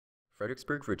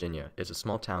Fredericksburg, Virginia is a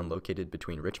small town located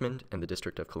between Richmond and the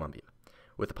District of Columbia.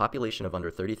 With a population of under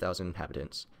 30,000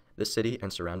 inhabitants, this city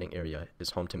and surrounding area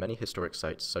is home to many historic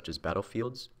sites such as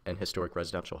battlefields and historic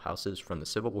residential houses from the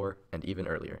Civil War and even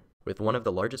earlier. With one of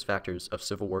the largest factors of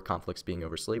Civil War conflicts being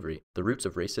over slavery, the roots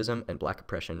of racism and black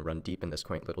oppression run deep in this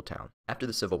quaint little town. After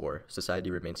the Civil War, society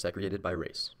remained segregated by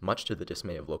race, much to the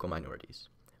dismay of local minorities.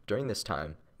 During this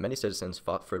time, many citizens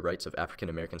fought for rights of African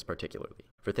Americans particularly,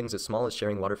 for things as small as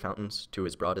sharing water fountains to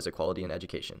as broad as equality in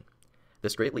education.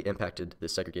 This greatly impacted the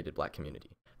segregated black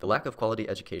community. The lack of quality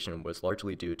education was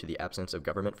largely due to the absence of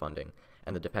government funding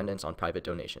and the dependence on private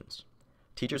donations.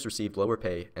 Teachers received lower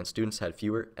pay, and students had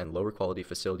fewer and lower quality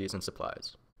facilities and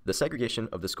supplies. The segregation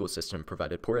of the school system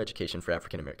provided poor education for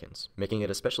African Americans, making it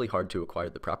especially hard to acquire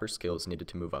the proper skills needed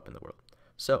to move up in the world.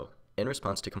 So, in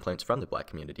response to complaints from the black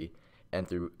community, and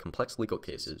through complex legal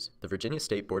cases, the Virginia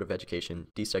State Board of Education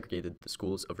desegregated the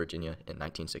schools of Virginia in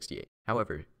 1968.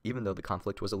 However, even though the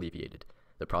conflict was alleviated,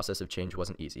 the process of change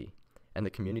wasn't easy, and the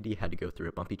community had to go through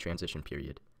a bumpy transition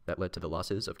period that led to the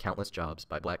losses of countless jobs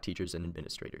by black teachers and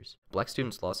administrators. Black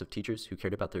students' loss of teachers who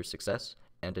cared about their success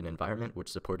and an environment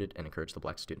which supported and encouraged the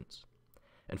black students.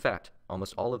 In fact,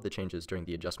 almost all of the changes during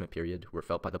the adjustment period were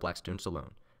felt by the black students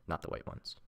alone, not the white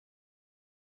ones.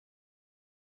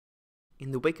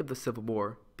 In the wake of the Civil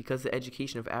War, because the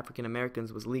education of African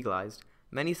Americans was legalized,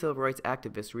 many civil rights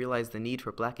activists realized the need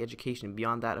for black education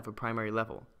beyond that of a primary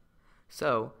level.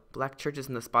 So, black churches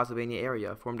in the Spotsylvania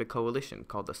area formed a coalition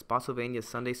called the Spotsylvania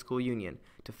Sunday School Union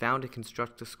to found and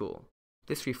construct a school.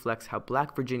 This reflects how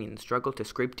black Virginians struggled to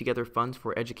scrape together funds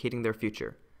for educating their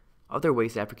future. Other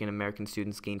ways African American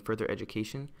students gained further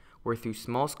education were through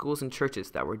small schools and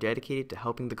churches that were dedicated to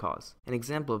helping the cause. An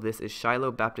example of this is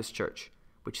Shiloh Baptist Church,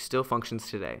 which still functions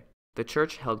today. The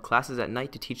church held classes at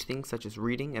night to teach things such as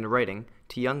reading and writing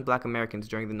to young black Americans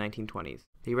during the 1920s.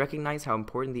 They recognized how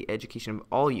important the education of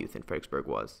all youth in Fredericksburg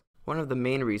was. One of the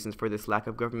main reasons for this lack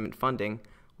of government funding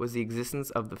was the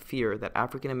existence of the fear that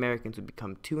African Americans would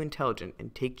become too intelligent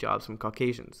and take jobs from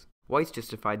Caucasians. Whites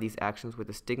justified these actions with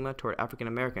a stigma toward African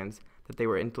Americans that they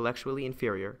were intellectually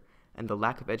inferior, and the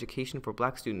lack of education for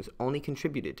black students only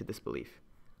contributed to this belief.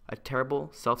 A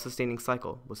terrible, self-sustaining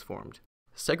cycle was formed.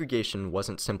 Segregation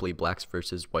wasn't simply blacks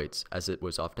versus whites, as it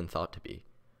was often thought to be.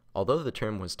 Although the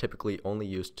term was typically only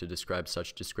used to describe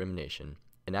such discrimination,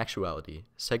 in actuality,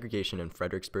 segregation in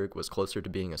Fredericksburg was closer to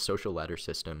being a social ladder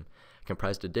system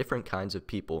comprised of different kinds of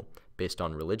people based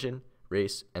on religion,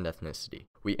 race, and ethnicity.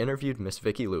 We interviewed Miss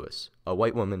Vicki Lewis, a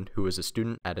white woman who was a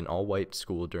student at an all-white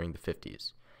school during the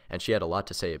 50s, and she had a lot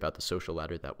to say about the social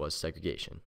ladder that was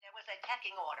segregation. There was a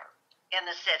pecking order in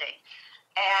the city,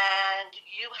 and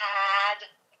you had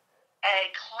a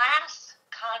class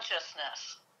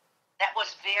consciousness that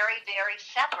was very, very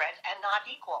separate and not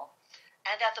equal.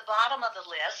 And at the bottom of the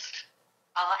list,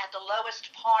 at the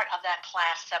lowest part of that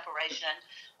class separation,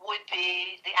 would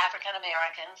be the African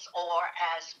Americans, or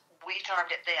as we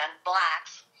termed it then,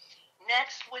 blacks.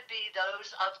 Next would be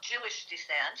those of Jewish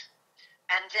descent,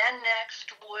 and then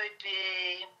next would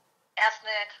be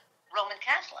ethnic Roman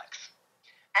Catholics.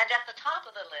 And at the top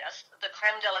of the list, the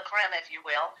creme de la creme, if you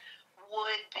will,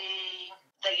 would be,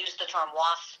 they used the term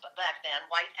WASP back then,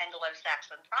 white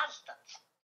Anglo-Saxon Protestants.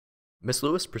 Miss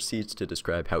Lewis proceeds to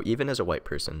describe how even as a white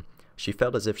person, she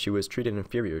felt as if she was treated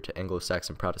inferior to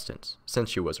Anglo-Saxon Protestants, since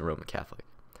she was a Roman Catholic.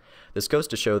 This goes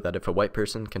to show that if a white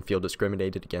person can feel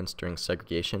discriminated against during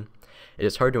segregation, it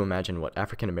is hard to imagine what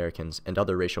African Americans and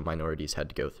other racial minorities had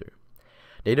to go through.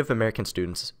 Native American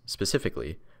students,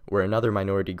 specifically, were another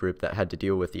minority group that had to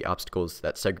deal with the obstacles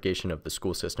that segregation of the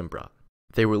school system brought.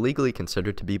 They were legally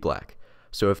considered to be black,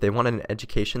 so if they wanted an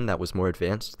education that was more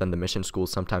advanced than the mission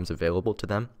schools sometimes available to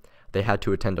them, they had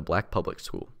to attend a black public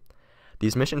school.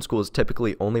 These mission schools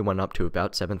typically only went up to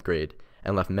about 7th grade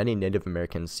and left many Native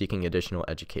Americans seeking additional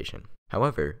education.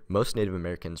 However, most Native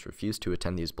Americans refused to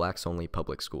attend these blacks-only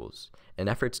public schools in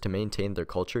efforts to maintain their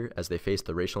culture as they faced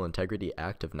the Racial Integrity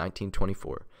Act of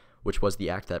 1924, which was the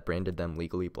act that branded them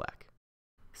legally black.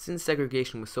 Since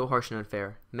segregation was so harsh and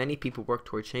unfair, many people worked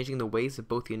toward changing the ways of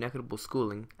both the inequitable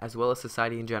schooling as well as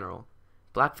society in general.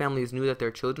 Black families knew that their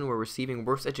children were receiving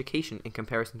worse education in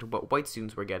comparison to what white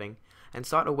students were getting, and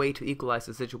sought a way to equalize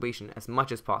the situation as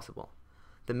much as possible.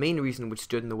 The main reason which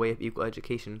stood in the way of equal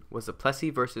education was the Plessy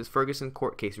versus Ferguson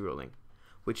court case ruling,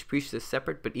 which preached a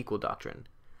separate but equal doctrine.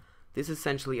 This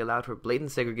essentially allowed for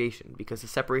blatant segregation because the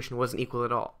separation wasn't equal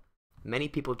at all. Many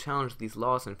people challenged these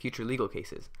laws in future legal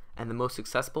cases, and the most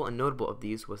successful and notable of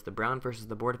these was the Brown versus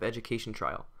the Board of Education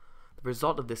trial. The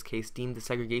result of this case deemed the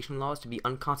segregation laws to be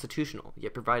unconstitutional,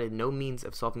 yet provided no means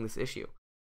of solving this issue.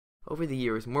 Over the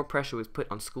years, more pressure was put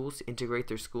on schools to integrate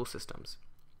their school systems.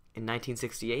 In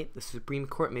 1968, the Supreme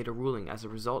Court made a ruling as a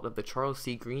result of the Charles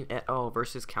C. Green et al.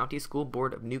 Versus County School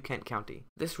Board of New Kent County.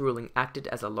 This ruling acted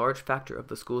as a large factor of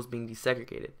the schools being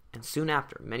desegregated, and soon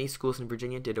after, many schools in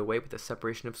Virginia did away with the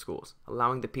separation of schools,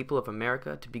 allowing the people of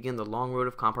America to begin the long road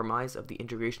of compromise of the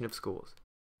integration of schools.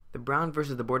 The Brown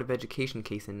versus the Board of Education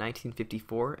case in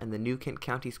 1954 and the New Kent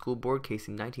County School Board case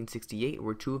in 1968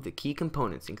 were two of the key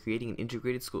components in creating an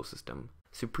integrated school system.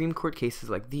 Supreme Court cases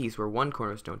like these were one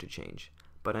cornerstone to change.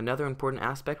 But another important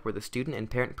aspect were the student and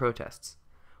parent protests.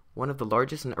 One of the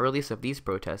largest and earliest of these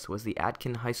protests was the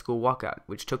Atkin High School walkout,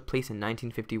 which took place in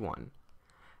 1951.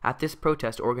 At this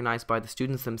protest organized by the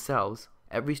students themselves,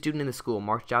 every student in the school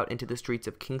marched out into the streets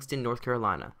of Kingston, North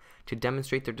Carolina, to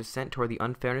demonstrate their dissent toward the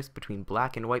unfairness between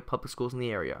black and white public schools in the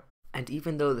area. And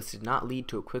even though this did not lead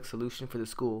to a quick solution for the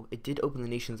school, it did open the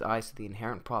nation's eyes to the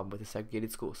inherent problem with the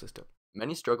segregated school system.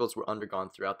 Many struggles were undergone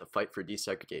throughout the fight for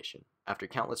desegregation. After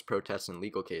countless protests and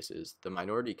legal cases, the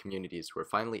minority communities were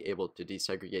finally able to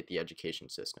desegregate the education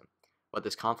system. But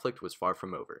this conflict was far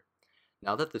from over.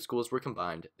 Now that the schools were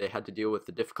combined, they had to deal with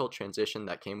the difficult transition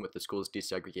that came with the school's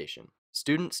desegregation.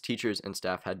 Students, teachers, and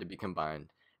staff had to be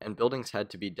combined, and buildings had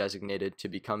to be designated to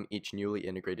become each newly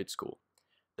integrated school.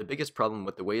 The biggest problem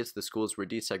with the ways the schools were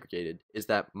desegregated is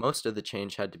that most of the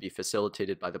change had to be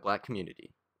facilitated by the black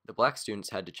community. The black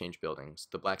students had to change buildings,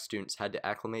 the black students had to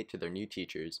acclimate to their new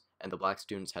teachers, and the black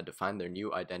students had to find their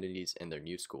new identities in their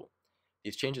new school.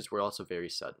 These changes were also very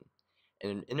sudden. In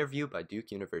an interview by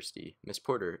Duke University, Ms.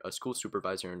 Porter, a school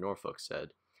supervisor in Norfolk, said,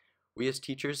 "We as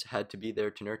teachers had to be there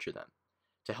to nurture them,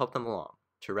 to help them along,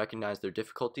 to recognize their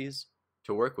difficulties,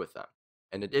 to work with them."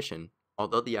 In addition,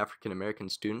 although the African American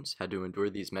students had to endure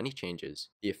these many changes,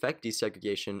 the effect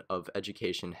desegregation of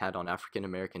education had on African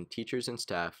American teachers and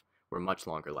staff were much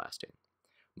longer lasting.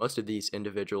 Most of these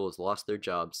individuals lost their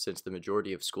jobs since the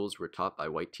majority of schools were taught by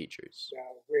white teachers.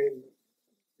 Now, when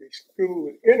the school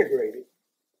was integrated,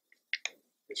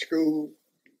 the school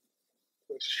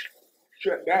was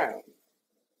shut down.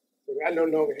 So I no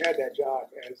longer had that job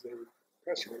as a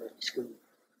principal at the school.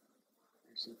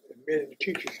 You see, and many of the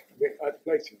teachers went other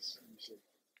places, you see.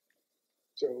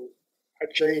 So I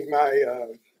changed my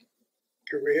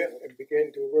career and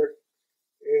began to work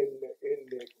in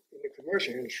the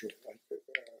commercial industry.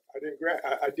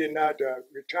 I did not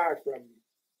retire from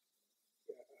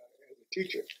as a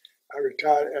teacher. I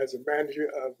retired as a manager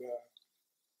of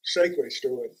Segway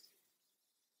stores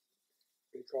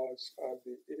because of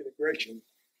the integration.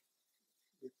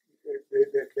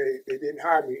 They didn't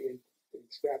hire me in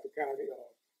Stafford County or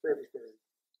Fredericksburg.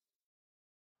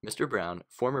 Mr. Brown,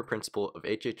 former principal of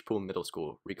H.H. Poole Middle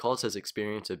School, recalls his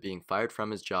experience of being fired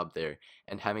from his job there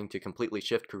and having to completely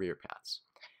shift career paths.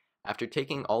 After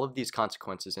taking all of these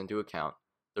consequences into account,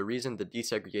 the reason the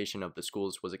desegregation of the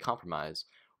schools was a compromise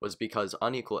was because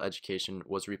unequal education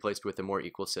was replaced with a more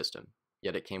equal system,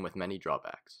 yet it came with many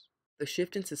drawbacks. The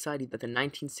shift in society that the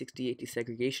 1968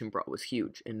 desegregation brought was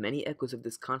huge, and many echoes of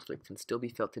this conflict can still be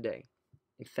felt today.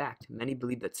 In fact, many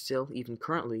believe that still, even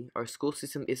currently, our school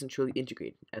system isn't truly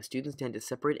integrated, as students tend to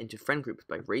separate into friend groups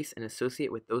by race and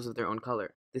associate with those of their own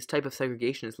color. This type of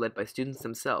segregation is led by students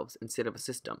themselves instead of a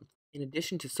system. In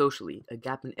addition to socially, a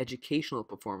gap in educational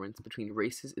performance between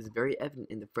races is very evident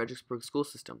in the Fredericksburg school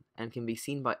system and can be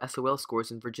seen by SOL scores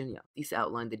in Virginia. These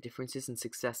outline the differences in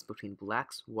success between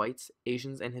blacks, whites,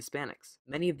 Asians, and Hispanics.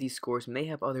 Many of these scores may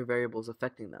have other variables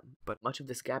affecting them, but much of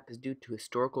this gap is due to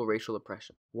historical racial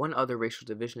oppression. One other racial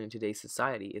division in today's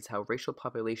society is how racial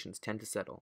populations tend to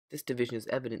settle. This division is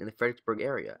evident in the Fredericksburg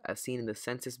area, as seen in the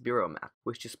Census Bureau map,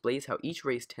 which displays how each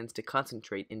race tends to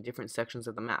concentrate in different sections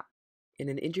of the map. In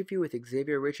an interview with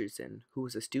Xavier Richardson, who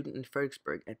was a student in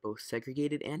Fredericksburg at both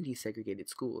segregated and desegregated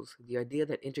schools, the idea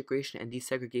that integration and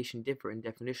desegregation differ in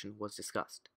definition was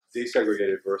discussed.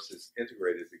 Desegregated versus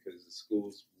integrated, because the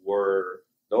schools were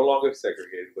no longer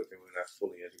segregated, but they were not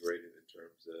fully integrated in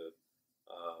terms of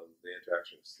the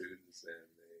interaction of students and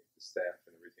the staff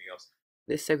and everything else.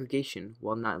 This segregation,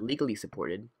 while not legally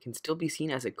supported, can still be seen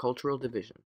as a cultural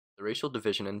division. The racial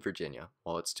division in Virginia,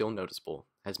 while it's still noticeable,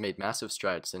 has made massive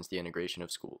strides since the integration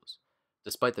of schools.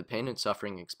 Despite the pain and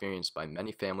suffering experienced by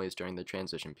many families during the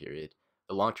transition period,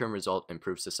 the long-term result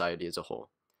improves society as a whole.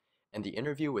 In the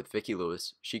interview with Vicki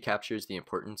Lewis, she captures the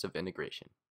importance of integration.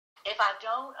 If I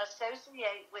don't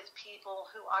associate with people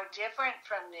who are different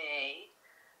from me,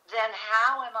 then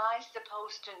how am I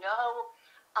supposed to know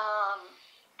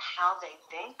how they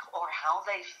think or how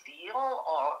they feel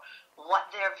or what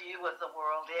their view of the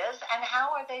world is, and how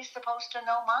are they supposed to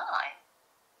know mine?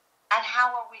 And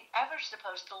how are we ever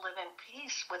supposed to live in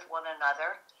peace with one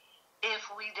another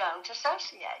if we don't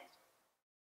associate.